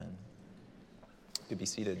could be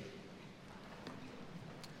seated.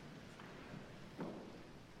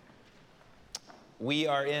 We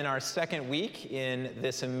are in our second week in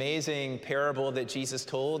this amazing parable that Jesus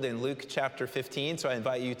told in Luke chapter 15. So I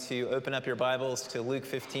invite you to open up your Bibles to Luke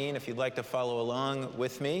 15 if you'd like to follow along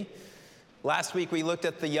with me. Last week we looked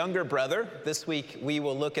at the younger brother. This week we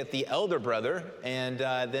will look at the elder brother. And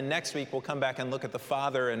then next week we'll come back and look at the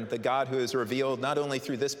Father and the God who is revealed not only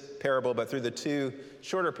through this parable, but through the two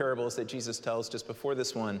shorter parables that Jesus tells just before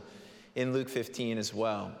this one in Luke 15 as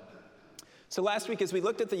well. So last week, as we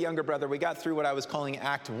looked at the younger brother, we got through what I was calling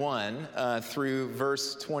Act 1 through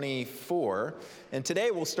verse 24. And today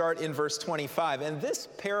we'll start in verse 25. And this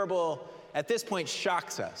parable, at this point,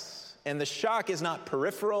 shocks us. And the shock is not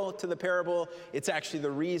peripheral to the parable. It's actually the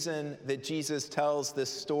reason that Jesus tells this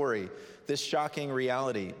story, this shocking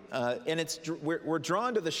reality. And we're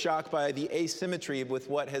drawn to the shock by the asymmetry with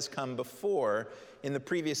what has come before in the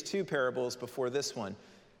previous two parables before this one.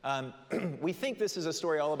 We think this is a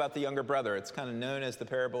story all about the younger brother. It's kind of known as the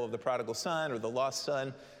parable of the prodigal son or the lost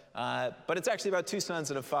son, but it's actually about two sons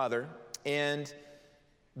and a father. And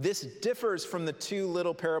this differs from the two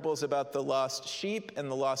little parables about the lost sheep and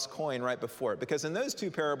the lost coin right before it, because in those two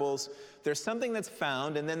parables, there's something that's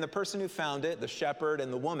found, and then the person who found it, the shepherd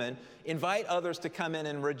and the woman, invite others to come in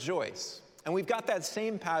and rejoice. And we've got that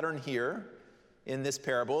same pattern here in this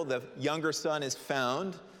parable. The younger son is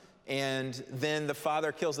found, and then the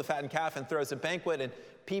father kills the fattened calf and throws a banquet, and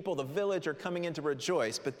people, the village, are coming in to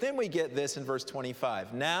rejoice. But then we get this in verse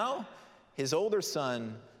 25. Now, his older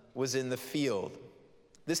son was in the field.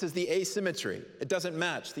 This is the asymmetry. It doesn't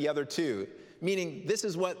match the other two, meaning this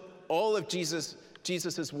is what all of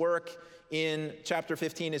Jesus's work in chapter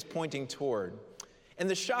 15 is pointing toward. And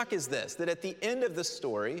the shock is this, that at the end of the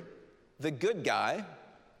story, the good guy,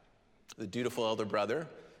 the dutiful elder brother,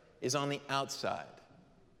 is on the outside.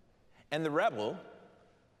 And the rebel,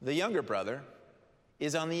 the younger brother,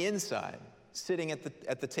 is on the inside, sitting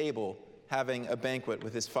at the table, having a banquet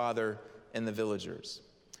with his father and the villagers.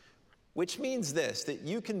 Which means this, that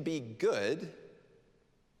you can be good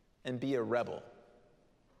and be a rebel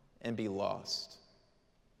and be lost.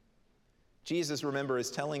 Jesus, remember,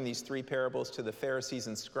 is telling these three parables to the Pharisees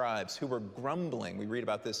and scribes who were grumbling. We read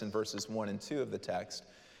about this in verses 1 and 2 of the text.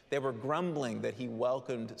 They were grumbling that he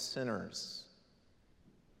welcomed sinners.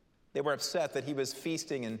 They were upset that he was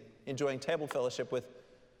feasting and enjoying table fellowship with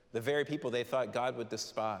the very people they thought God would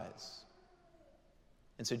despise.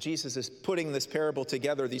 And so Jesus is putting these parables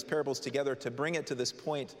together to bring it to this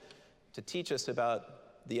point to teach us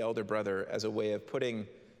about the elder brother as a way of putting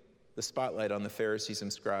the spotlight on the Pharisees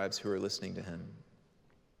and scribes who are listening to him.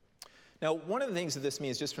 Now, one of the things that this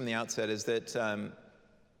means just from the outset is that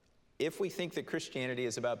if we think that Christianity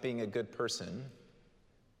is about being a good person,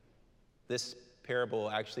 this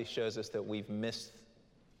parable actually shows us that we've missed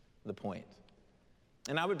the point.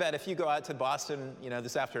 And I would bet if you go out to Boston,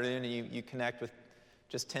 this afternoon and you connect with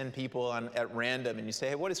just 10 people at random and you say,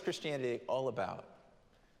 hey, what is Christianity all about?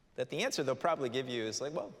 That the answer they'll probably give you is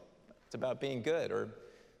like, well, it's about being good. Or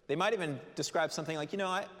they might even describe something like,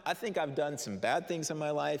 I think I've done some bad things in my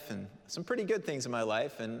life and some pretty good things in my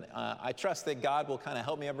life. And I trust that God will kind of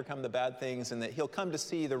help me overcome the bad things and that he'll come to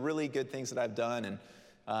see the really good things that I've done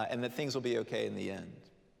and that things will be okay in the end.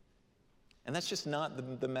 And that's just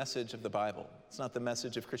not the message of the Bible. It's not the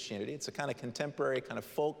message of Christianity. It's a kind of contemporary, kind of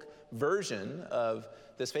folk version of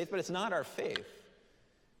this faith, but it's not our faith.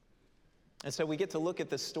 And so we get to look at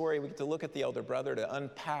this story, we get to look at the elder brother to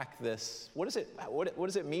unpack this. What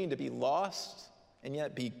does it mean to be lost and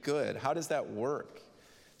yet be good? How does that work?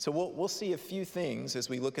 So we'll see a few things as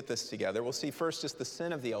we look at this together. We'll see first just the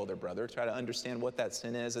sin of the elder brother, try to understand what that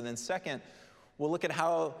sin is, and then second, we'll look at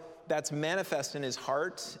how that's manifest in his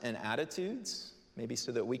heart and attitudes, maybe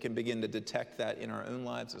so that we can begin to detect that in our own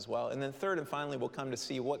lives as well. And then third and finally, we'll come to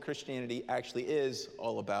see what Christianity actually is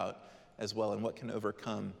all about as well and what can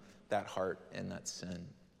overcome that heart and that sin.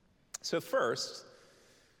 So first,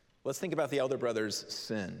 let's think about the elder brother's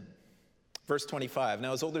sin. Verse 25,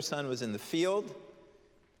 now his older son was in the field.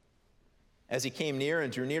 As he came near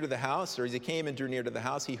and drew near to the house,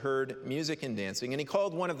 he heard music and dancing. And he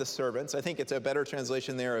called one of the servants. I think it's a better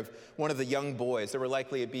translation there of one of the young boys. There were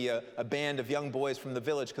likely to be a band of young boys from the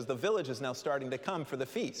village because the village is now starting to come for the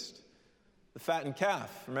feast. The fattened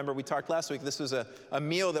calf. Remember, we talked last week, this was a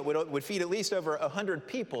meal that would feed at least over 100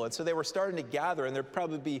 people. And so they were starting to gather, and there'd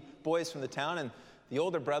probably be boys from the town. And the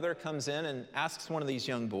older brother comes in and asks one of these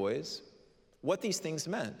young boys what these things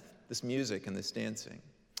meant, this music and this dancing.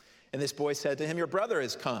 And this boy said to him, your brother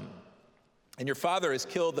has come, and your father has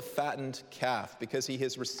killed the fattened calf because he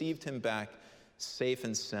has received him back safe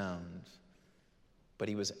and sound. But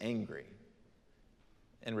he was angry.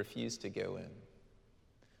 and refused to go in.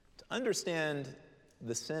 To understand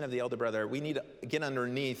the sin of the elder brother, we need to get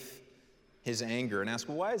underneath his anger and ask,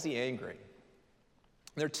 well, why is he angry?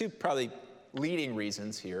 There are two probably leading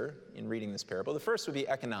reasons here in reading this parable. The first would be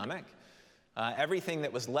economic. Everything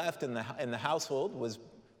that was left in the household was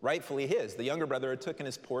rightfully his. The younger brother had taken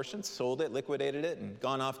his portion, sold it, liquidated it, and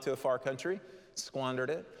gone off to a far country, squandered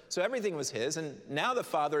it. So everything was his, and now the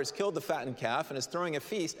father has killed the fattened calf and is throwing a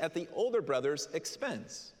feast at the older brother's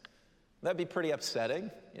expense. That'd be pretty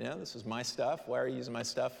upsetting. You know, this is my stuff. Why are you using my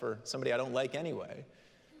stuff for somebody I don't like anyway?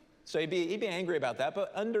 So he'd be angry about that.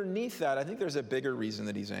 But underneath that, I think there's a bigger reason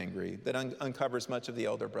that he's angry that uncovers much of the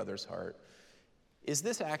elder brother's heart. Is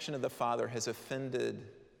this action of the father has offended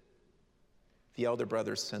the elder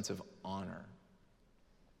brother's sense of honor.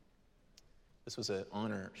 This was an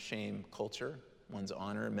honor-shame culture. One's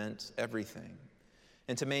honor meant everything.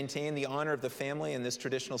 And to maintain the honor of the family in this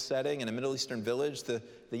traditional setting in a Middle Eastern village, the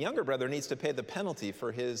younger brother needs to pay the penalty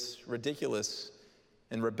for his ridiculous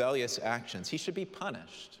and rebellious actions. He should be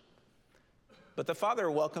punished. But the father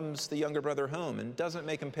welcomes the younger brother home and doesn't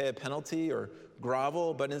make him pay a penalty or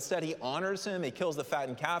grovel, but instead he honors him. He kills the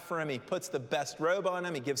fattened calf for him. He puts the best robe on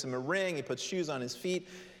him. He gives him a ring. He puts shoes on his feet.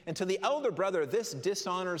 And to the elder brother, this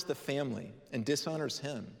dishonors the family and dishonors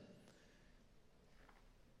him.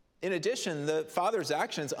 In addition, the father's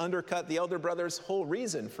actions undercut the elder brother's whole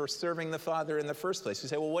reason for serving the father in the first place. You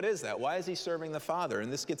say, well, what is that? Why is he serving the father?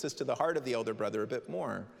 And this gets us to the heart of the elder brother a bit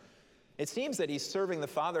more. It seems that he's serving the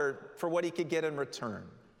father for what he could get in return.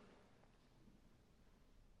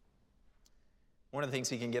 One of the things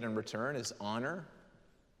he can get in return is honor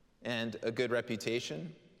and a good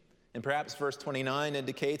reputation. And perhaps verse 29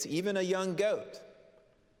 indicates even a young goat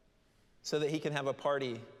so that he can have a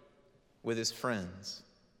party with his friends.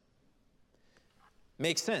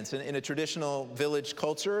 Makes sense. In a traditional village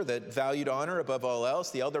culture that valued honor above all else,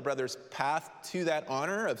 the elder brother's path to that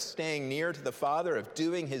honor of staying near to the father, of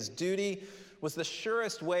doing his duty, was the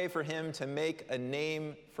surest way for him to make a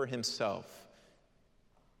name for himself.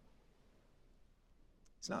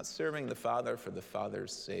 He's not serving the father for the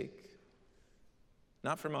father's sake,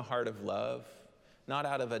 not from a heart of love, not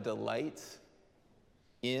out of a delight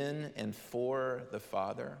in and for the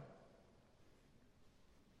father,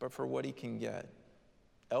 but for what he can get.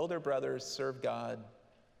 Elder brothers serve God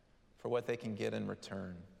for what they can get in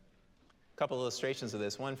return. A couple illustrations of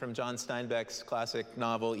this. One from John Steinbeck's classic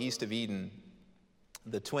novel, East of Eden.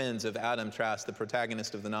 The twins of Adam Trask, the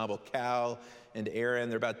protagonist of the novel, Cal and Aaron.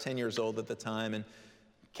 They're about 10 years old at the time. And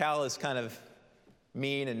Cal is kind of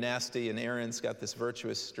mean and nasty, and Aaron's got this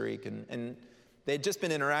virtuous streak. And they'd just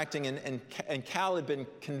been interacting, and Cal had been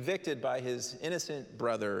convicted by his innocent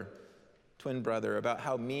brother, twin brother, about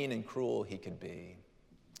how mean and cruel he could be.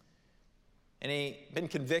 And he'd been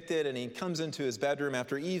convicted, and he comes into his bedroom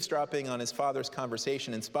after eavesdropping on his father's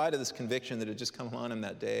conversation in spite of this conviction that had just come on him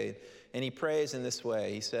that day. And he prays in this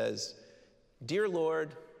way. He says, "Dear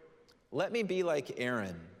Lord, let me be like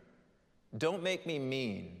Aaron. Don't make me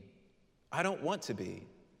mean. I don't want to be.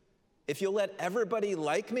 If you'll let everybody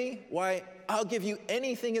like me, why, I'll give you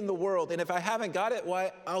anything in the world. And if I haven't got it,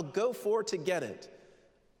 why, I'll go for to get it.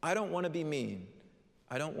 I don't want to be mean.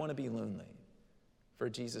 I don't want to be lonely. For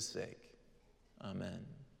Jesus' sake. Amen."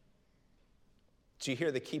 Do you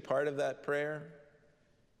hear the key part of that prayer?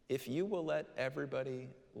 If you will let everybody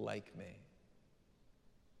like me.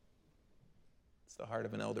 It's the heart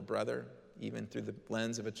of an elder brother, even through the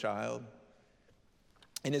lens of a child.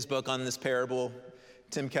 In his book on this parable,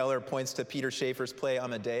 Tim Keller points to Peter Schaeffer's play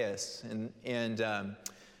Amadeus and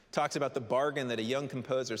talks about the bargain that a young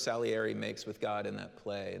composer, Salieri, makes with God in that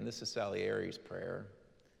play. And this is Salieri's prayer.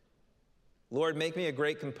 "Lord, make me a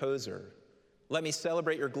great composer. Let me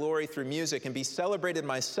celebrate your glory through music and be celebrated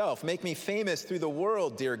myself. Make me famous through the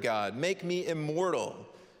world, dear God. Make me immortal.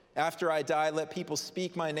 After I die, let people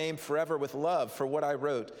speak my name forever with love for what I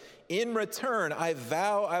wrote. In return, I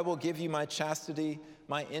vow I will give you my chastity,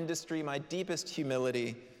 my industry, my deepest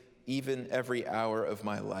humility, even every hour of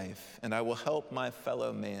my life. And I will help my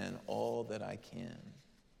fellow man all that I can."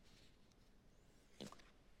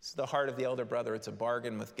 This is the heart of the elder brother. It's a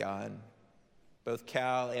bargain with God. Both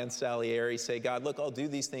Cal and Salieri say, "God, look, I'll do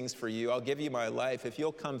these things for you. I'll give you my life if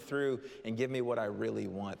you'll come through and give me what I really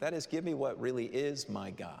want. That is, give me what really is my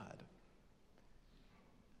God."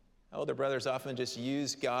 Elder brothers often just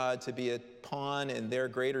use God to be a pawn in their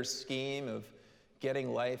greater scheme of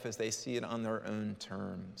getting life as they see it on their own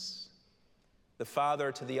terms. The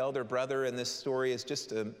father to the elder brother in this story is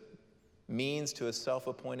just a means to a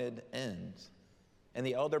self-appointed end. And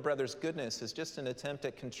the elder brother's goodness is just an attempt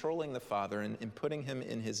at controlling the father and putting him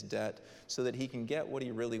in his debt so that he can get what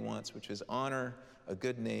he really wants, which is honor, a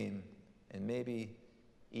good name, and maybe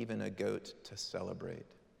even a goat to celebrate.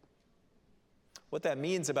 What that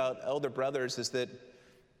means about elder brothers is that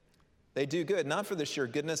they do good, not for the sheer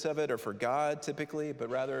goodness of it or for God typically, but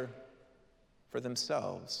rather for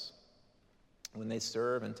themselves. When they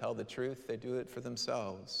serve and tell the truth, they do it for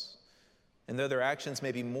themselves. And though their actions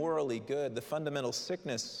may be morally good, the fundamental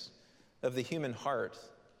sickness of the human heart,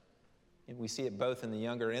 and we see it both in the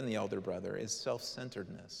younger and the elder brother, is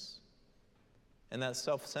self-centeredness. And that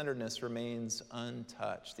self-centeredness remains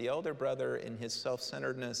untouched. The elder brother, in his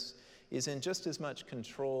self-centeredness, is in just as much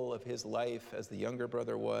control of his life as the younger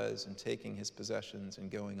brother was in taking his possessions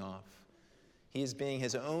and going off. He is being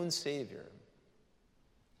his own savior.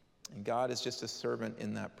 And God is just a servant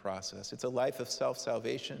in that process. It's a life of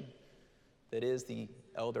self-salvation that is the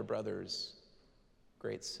elder brother's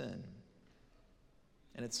great sin.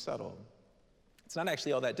 And it's subtle. It's not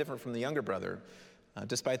actually all that different from the younger brother.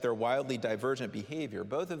 Despite their wildly divergent behavior,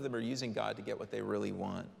 both of them are using God to get what they really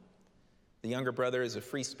want. The younger brother is a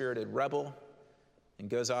free-spirited rebel and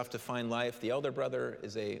goes off to find life. The elder brother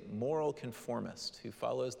is a moral conformist who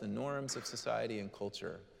follows the norms of society and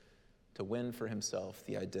culture to win for himself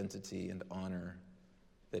the identity and honor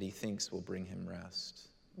that he thinks will bring him rest.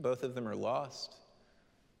 Both of them are lost.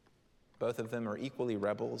 Both of them are equally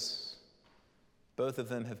rebels. Both of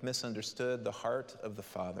them have misunderstood the heart of the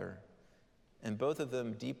Father. And both of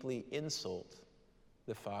them deeply insult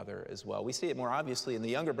the Father as well. We see it more obviously in the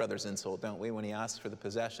younger brother's insult, don't we, when he asks for the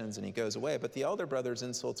possessions and he goes away. But the elder brother's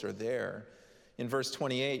insults are there. In verse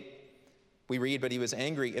 28, we read, but he was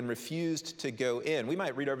angry and refused to go in. We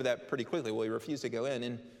might read over that pretty quickly. Well, he refused to go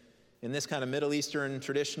in. In this kind of Middle Eastern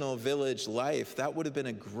traditional village life, that would have been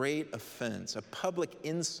a great offense, a public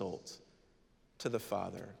insult to the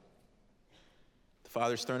Father. The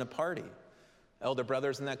Father's thrown a party. Elder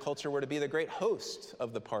brothers in that culture were to be the great host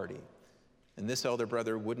of the party. And this elder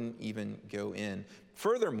brother wouldn't even go in.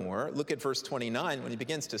 Furthermore, look at verse 29. When he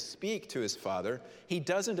begins to speak to his father, he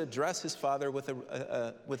doesn't address his father with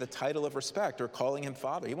a title of respect or calling him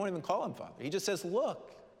father. He won't even call him father. He just says,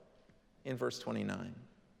 look, in verse 29.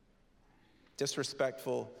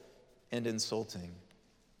 Disrespectful and insulting.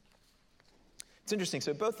 It's interesting.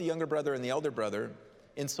 So both the younger brother and the elder brother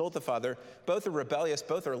insult the father. Both are rebellious,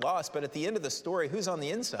 both are lost. But at the end of the story, who's on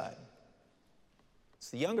the inside?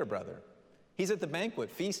 It's the younger brother. He's at the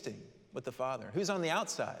banquet feasting with the father. Who's on the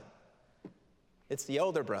outside? It's the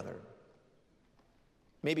elder brother.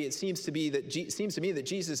 Maybe it seems to me that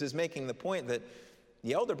Jesus is making the point that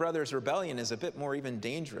the elder brother's rebellion is a bit more even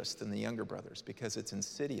dangerous than the younger brother's because it's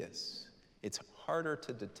insidious. It's harder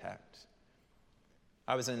to detect.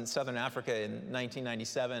 I was in southern Africa in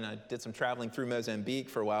 1997. I did some traveling through Mozambique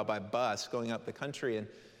for a while by bus, going up the country. And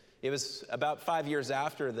it was about 5 years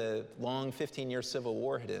after the long 15-year civil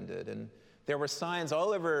war had ended. And there were signs all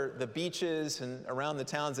over the beaches and around the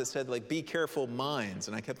towns that said, like, be careful, mines.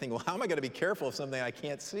 And I kept thinking, well, how am I going to be careful of something I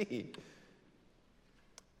can't see?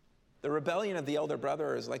 The rebellion of the elder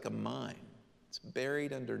brother is like a mine. It's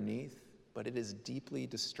buried underneath, but it is deeply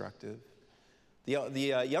destructive.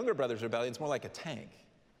 The younger brother's rebellion is more like a tank.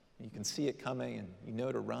 You can see it coming and you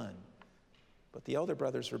know to run. But the elder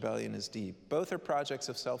brother's rebellion is deep. Both are projects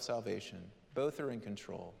of self-salvation. Both are in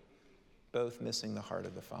control. Both missing the heart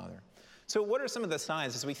of the Father. So what are some of the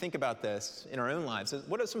signs as we think about this in our own lives?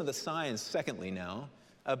 What are some of the signs, secondly now,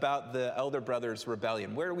 about the elder brother's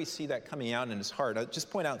rebellion? Where do we see that coming out in his heart? I'll just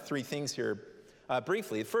point out three things here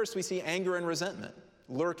briefly. First, we see anger and resentment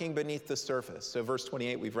lurking beneath the surface. So verse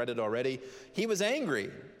 28, we've read it already. He was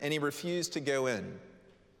angry and he refused to go in.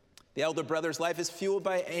 The elder brother's life is fueled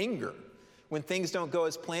by anger. When things don't go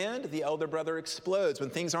as planned, the elder brother explodes. When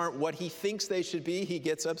things aren't what he thinks they should be, he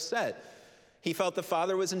gets upset. He felt the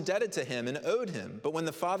father was indebted to him and owed him. But when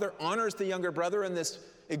the father honors the younger brother in this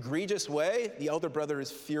egregious way, the elder brother is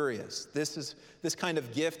furious. This kind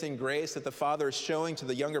of gift and grace that the father is showing to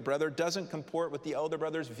the younger brother doesn't comport with the elder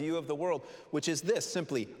brother's view of the world, which is this,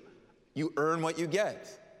 simply, you earn what you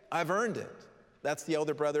get. I've earned it. That's the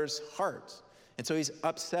elder brother's heart. And so he's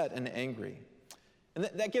upset and angry. And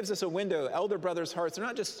that gives us a window. Elder brothers' hearts are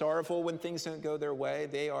not just sorrowful when things don't go their way.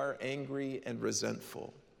 They are angry and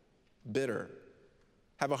resentful, bitter,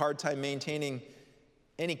 have a hard time maintaining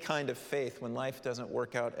any kind of faith when life doesn't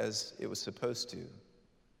work out as it was supposed to.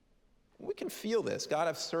 We can feel this. God,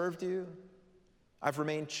 I've served you. I've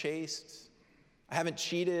remained chaste. I haven't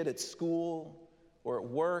cheated at school or at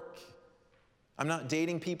work. I'm not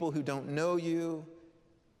dating people who don't know you.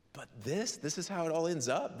 But this is how it all ends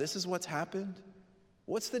up. This is what's happened.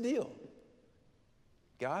 What's the deal?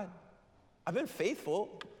 God, I've been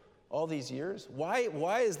faithful all these years.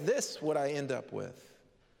 Why is this what I end up with?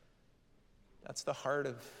 That's the heart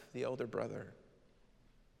of the elder brother.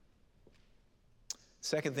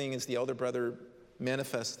 Second thing is the elder brother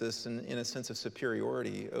manifests this in a sense of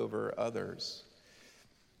superiority over others.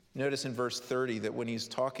 Notice in verse 30 that when he's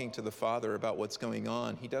talking to the father about what's going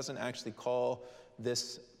on, he doesn't actually call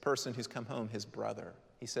this person who's come home his brother.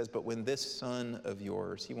 He says, but when this son of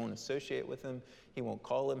yours, he won't associate with him, he won't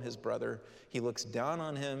call him his brother. He looks down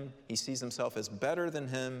on him, he sees himself as better than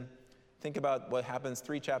him. Think about what happens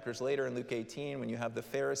 3 chapters later in Luke 18 when you have the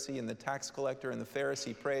Pharisee and the tax collector, and the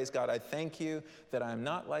Pharisee prays, God, I thank you that I'm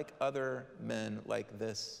not like other men like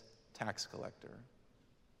this tax collector.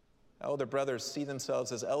 Elder brothers see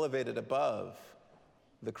themselves as elevated above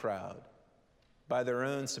the crowd by their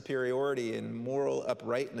own superiority and moral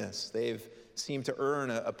uprightness. They've seemed to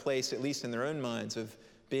earn a place, at least in their own minds, of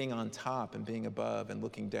being on top and being above and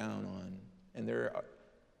looking down on. And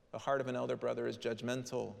the heart of an elder brother is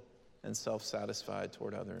judgmental and self-satisfied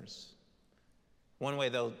toward others. One way,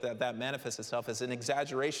 though, that manifests itself is an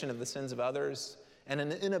exaggeration of the sins of others and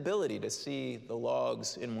an inability to see the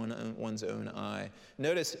logs in one's own eye.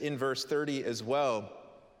 Notice in verse 30 as well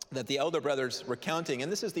that the elder brother's recounting,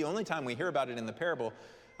 and this is the only time we hear about it in the parable,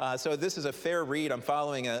 so this is a fair read. I'm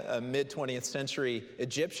following a mid-20th century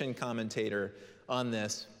Egyptian commentator on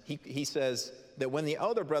this. He says that when the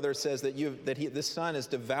elder brother says this son has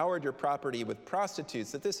devoured your property with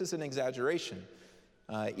prostitutes, that this is an exaggeration.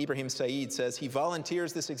 Ibrahim Said says he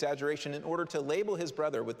volunteers this exaggeration in order to label his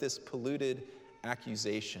brother with this polluted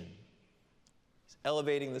accusation. He's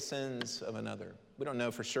elevating the sins of another. We don't know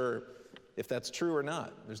for sure if that's true or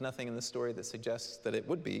not. There's nothing in the story that suggests that it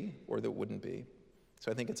would be or that it wouldn't be.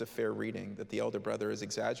 So I think it's a fair reading that the elder brother is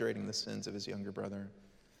exaggerating the sins of his younger brother.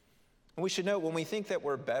 And we should note, when we think that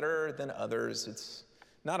we're better than others, it's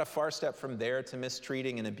not a far step from there to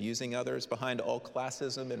mistreating and abusing others. Behind all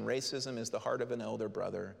classism and racism is the heart of an elder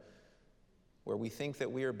brother, where we think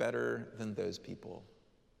that we are better than those people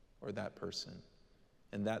or that person.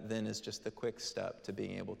 And that then is just the quick step to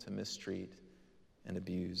being able to mistreat and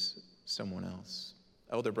abuse someone else.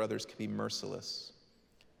 Elder brothers can be merciless,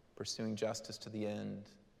 pursuing justice to the end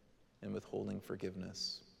and withholding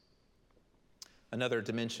forgiveness. Another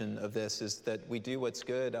dimension of this is that we do what's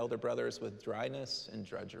good, elder brothers, with dryness and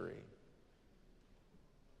drudgery.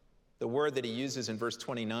 The word that he uses in verse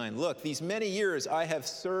 29, look, these many years I have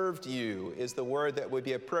served you, is the word that would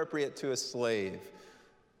be appropriate to a slave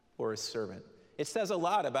or a servant. It says a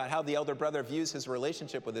lot about how the elder brother views his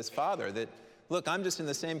relationship with his father, that, look, I'm just in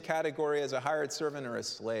the same category as a hired servant or a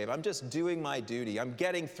slave. I'm just doing my duty. I'm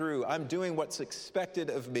getting through. I'm doing what's expected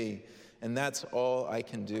of me, and that's all I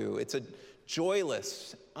can do. It's a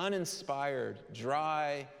joyless, uninspired,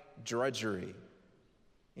 dry drudgery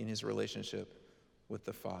in his relationship with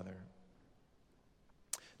the Father.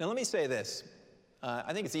 Now, let me say this.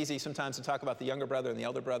 I think it's easy sometimes to talk about the younger brother and the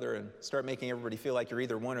elder brother and start making everybody feel like you're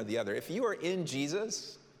either one or the other. If you are in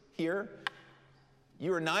Jesus here,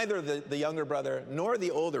 you are neither the younger brother nor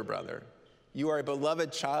the older brother. You are a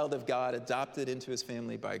beloved child of God, adopted into his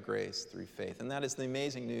family by grace through faith. And that is the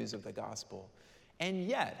amazing news of the gospel. And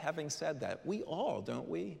yet, having said that, we all, don't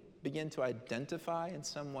we, begin to identify in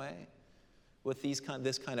some way with this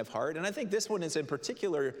kind of heart. And I think this one is in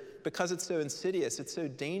particular because it's so insidious, it's so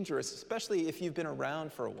dangerous, especially if you've been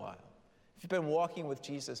around for a while, if you've been walking with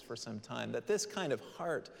Jesus for some time, that this kind of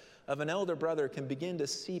heart of an elder brother can begin to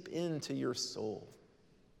seep into your soul.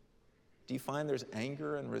 Do you find there's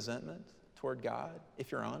anger and resentment toward God,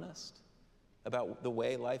 if you're honest, about the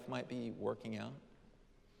way life might be working out?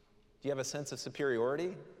 Do you have a sense of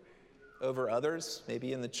superiority over others,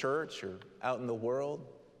 maybe in the church or out in the world?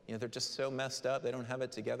 You know, they're just so messed up, they don't have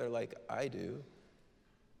it together like I do.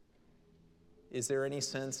 Is there any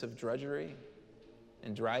sense of drudgery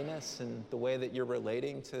and dryness in the way that you're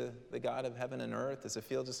relating to the God of heaven and earth? Does it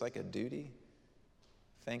feel just like a duty,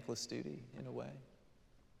 thankless duty in a way?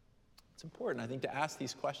 It's important, I think, to ask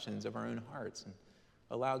these questions of our own hearts and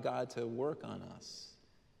allow God to work on us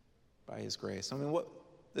by his grace. I mean,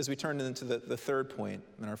 as we turn into the third point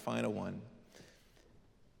and our final one,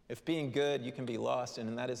 if being good you can be lost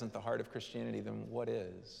and that isn't the heart of Christianity, then what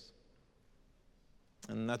is?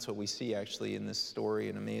 And that's what we see actually in this story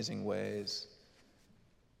in amazing ways.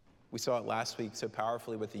 We saw it last week so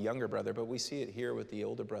powerfully with the younger brother, but we see it here with the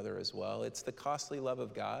older brother as well. It's the costly love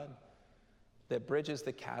of God that bridges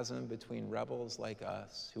the chasm between rebels like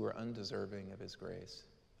us who are undeserving of his grace,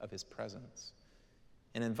 of his presence,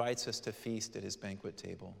 and invites us to feast at his banquet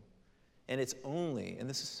table. And it's only, and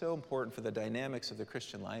this is so important for the dynamics of the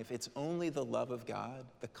Christian life, it's only the love of God,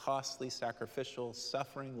 the costly, sacrificial,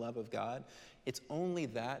 suffering love of God. It's only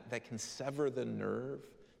that can sever the nerve,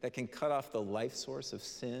 that can cut off the life source of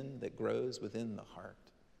sin that grows within the heart.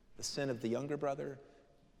 The sin of the younger brother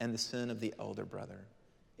and the sin of the elder brother.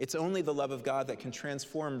 It's only the love of God that can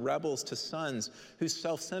transform rebels to sons whose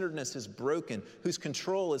self-centeredness is broken, whose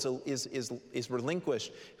control is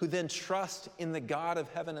relinquished, who then trust in the God of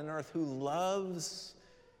heaven and earth, who loves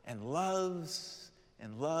and loves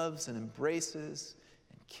and loves and embraces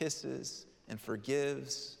and kisses and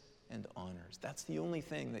forgives and honors. That's the only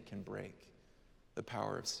thing that can break the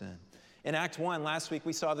power of sin. In Act 1, last week,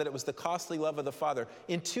 we saw that it was the costly love of the Father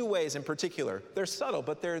in two ways in particular. They're subtle,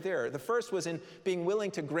 but they're there. The first was in being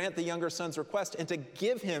willing to grant the younger son's request and to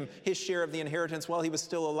give him his share of the inheritance while he was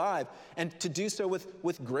still alive, and to do so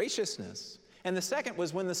with graciousness. And the second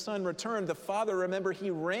was when the son returned, the father, remember,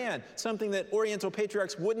 he ran, something that Oriental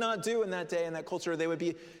patriarchs would not do in that day, in that culture. It would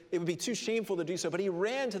be too shameful to do so, but he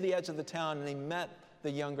ran to the edge of the town and he met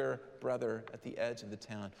the younger brother at the edge of the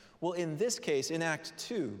town. Well, in this case, in Act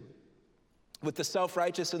 2, with the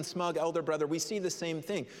self-righteous and smug elder brother, we see the same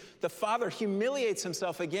thing. The father humiliates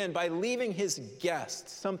himself again by leaving his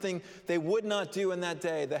guests, something they would not do in that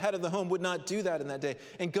day. The head of the home would not do that in that day,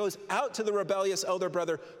 and goes out to the rebellious elder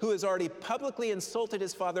brother who has already publicly insulted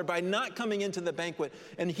his father by not coming into the banquet,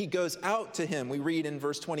 and he goes out to him. We read in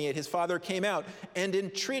verse 28, his father came out and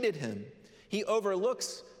entreated him. He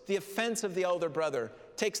overlooks the offense of the elder brother,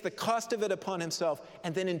 takes the cost of it upon himself,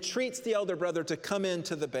 and then entreats the elder brother to come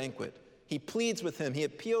into the banquet. He pleads with him, he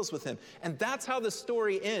appeals with him. And that's how the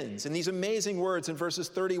story ends in these amazing words in verses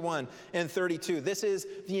 31 and 32. This is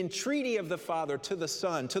the entreaty of the father to the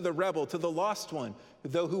son, to the rebel, to the lost one,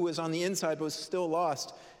 though who was on the inside was still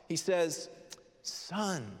lost. He says,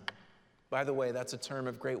 son. By the way, that's a term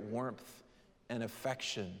of great warmth and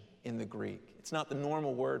affection in the Greek. It's not the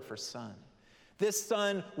normal word for son. This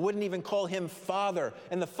son wouldn't even call him father,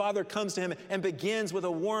 and the father comes to him and begins with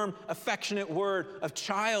a warm, affectionate word of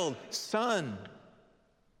child, son.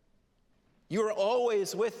 You are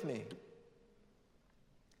always with me,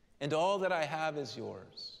 and all that I have is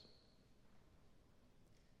yours.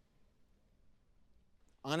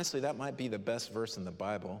 Honestly, that might be the best verse in the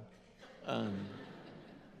Bible.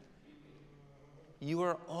 You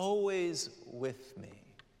are always with me.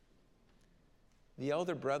 The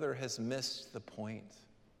elder brother has missed the point,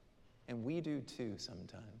 and we do too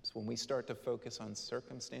sometimes, when we start to focus on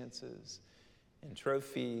circumstances and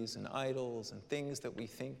trophies and idols and things that we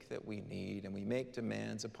think that we need, and we make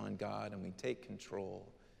demands upon God and we take control.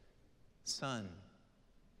 Son,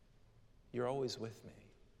 you're always with me.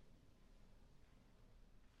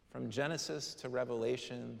 From Genesis to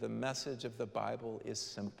Revelation, the message of the Bible is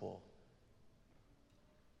simple.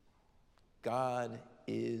 God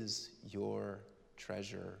is your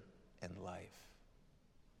treasure and life.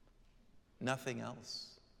 Nothing else.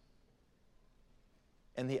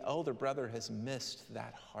 And the elder brother has missed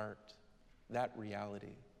that heart, that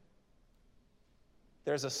reality.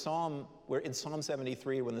 There's a psalm where in Psalm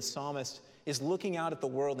 73, when the psalmist is looking out at the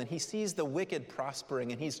world and he sees the wicked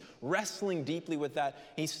prospering and he's wrestling deeply with that.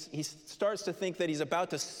 He starts to think that he's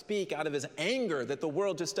about to speak out of his anger, that the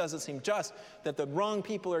world just doesn't seem just, that the wrong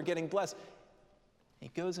people are getting blessed. He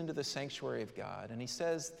goes into the sanctuary of God and he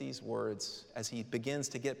says these words as he begins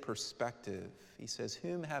to get perspective. He says,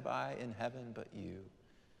 whom have I in heaven but you?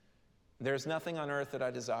 There's nothing on earth that I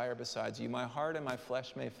desire besides you. My heart and my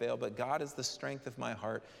flesh may fail, but God is the strength of my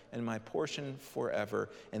heart and my portion forever.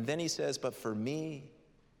 And then he says, but for me,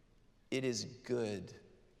 it is good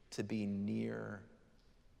to be near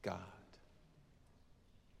God.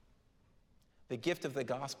 The gift of the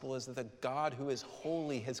gospel is that the God who is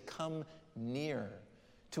holy has come near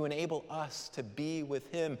to enable us to be with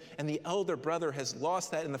him. And the elder brother has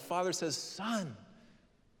lost that, and the father says, son,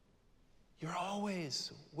 you're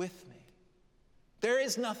always with me. There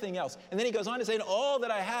is nothing else. And then he goes on to say, and all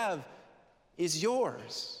that I have is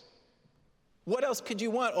yours. What else could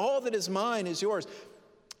you want? All that is mine is yours.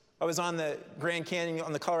 I was on the Grand Canyon,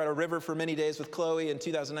 on the Colorado River for many days with Chloe in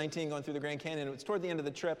 2019, going through the Grand Canyon. It was toward the end of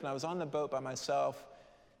the trip, and I was on the boat by myself,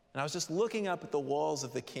 and I was just looking up at the walls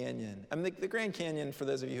of the canyon. I mean, the Grand Canyon, for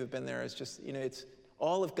those of you who've been there, is just, it's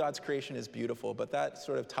all of God's creation is beautiful, but that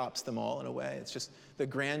sort of tops them all in a way. It's just the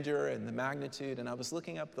grandeur and the magnitude, and I was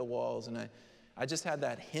looking up the walls, and I just had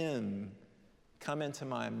that hymn come into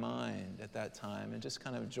my mind at that time, and just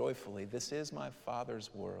kind of joyfully, this is my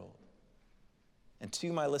Father's world. And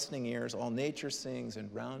to my listening ears, all nature sings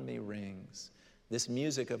and round me rings This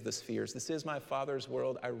music of the spheres. This is my Father's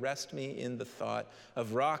world. I rest me in the thought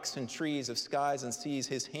of rocks and trees, of skies and seas.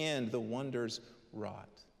 His hand the wonders wrought.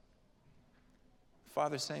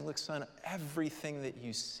 Father's saying, look, son, everything that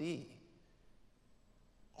you see,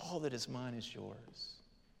 all that is mine is yours.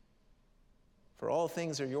 For all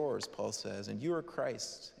things are yours, Paul says, and you are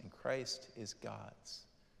Christ, and Christ is God's.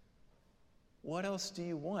 What else do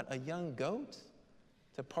you want? A young goat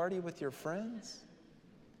to party with your friends?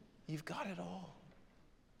 You've got it all.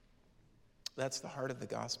 That's the heart of the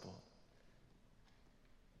gospel.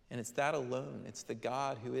 And it's that alone. It's the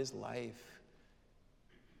God who is life,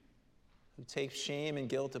 who takes shame and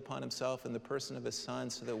guilt upon himself in the person of his Son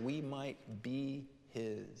so that we might be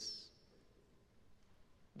his.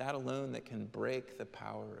 That alone that can break the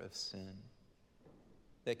power of sin,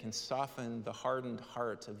 that can soften the hardened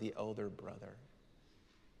heart of the elder brother,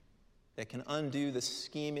 that can undo the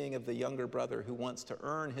scheming of the younger brother who wants to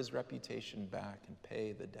earn his reputation back and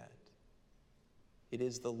pay the debt. It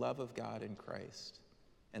is the love of God in Christ,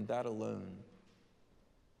 and that alone,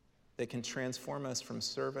 that can transform us from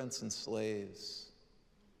servants and slaves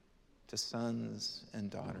to sons and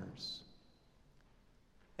daughters.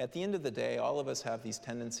 At the end of the day, all of us have these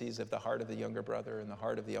tendencies of the heart of the younger brother and the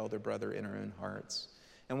heart of the elder brother in our own hearts.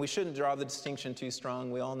 And we shouldn't draw the distinction too strong.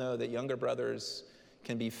 We all know that younger brothers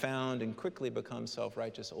can be found and quickly become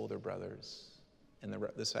self-righteous older brothers, and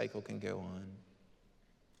the cycle can go on.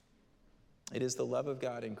 It is the love of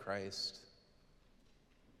God in Christ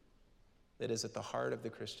that is at the heart of the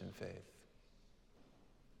Christian faith.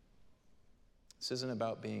 This isn't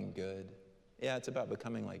about being good. Yeah, it's about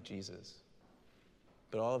becoming like Jesus.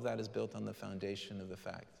 But all of that is built on the foundation of the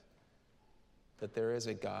fact that there is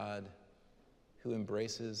a God who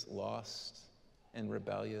embraces lost and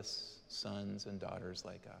rebellious sons and daughters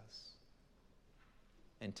like us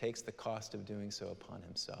and takes the cost of doing so upon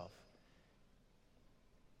himself,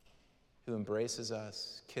 who embraces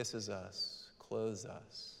us, kisses us, clothes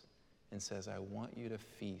us, and says, I want you to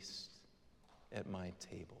feast at my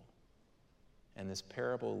table. And this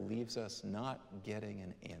parable leaves us not getting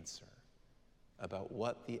an answer about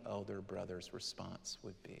what the elder brother's response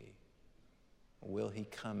would be. Will he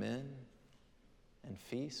come in and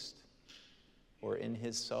feast? Or in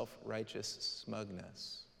his self-righteous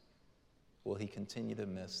smugness, will he continue to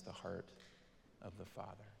miss the heart of the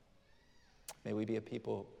Father? May we be a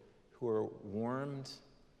people who are warmed,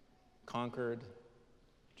 conquered,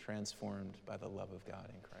 transformed by the love of God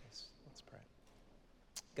in Christ. Let's pray.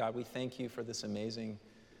 God, we thank you for this amazing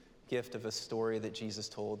gift of a story that Jesus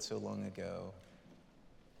told so long ago,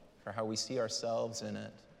 for how we see ourselves in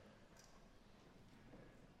it.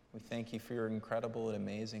 We thank you for your incredible and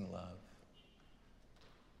amazing love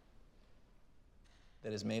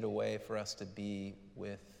that has made a way for us to be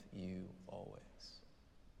with you always.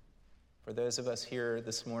 For those of us here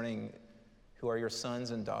this morning who are your sons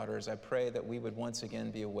and daughters, I pray that we would once again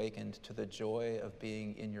be awakened to the joy of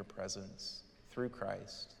being in your presence through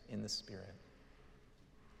Christ in the Spirit,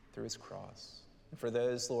 through his cross. And for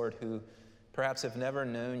those, Lord, who perhaps have never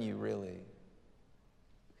known you really,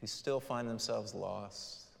 who still find themselves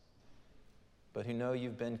lost, but who know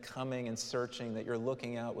you've been coming and searching, that you're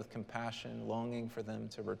looking out with compassion, longing for them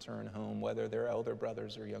to return home, whether they're elder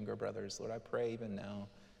brothers or younger brothers. Lord, I pray even now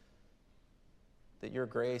that your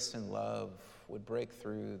grace and love would break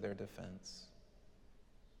through their defense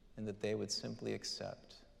and that they would simply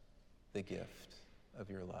accept the gift of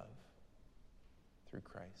your love through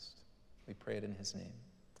Christ. We pray it in his name.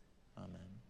 Amen.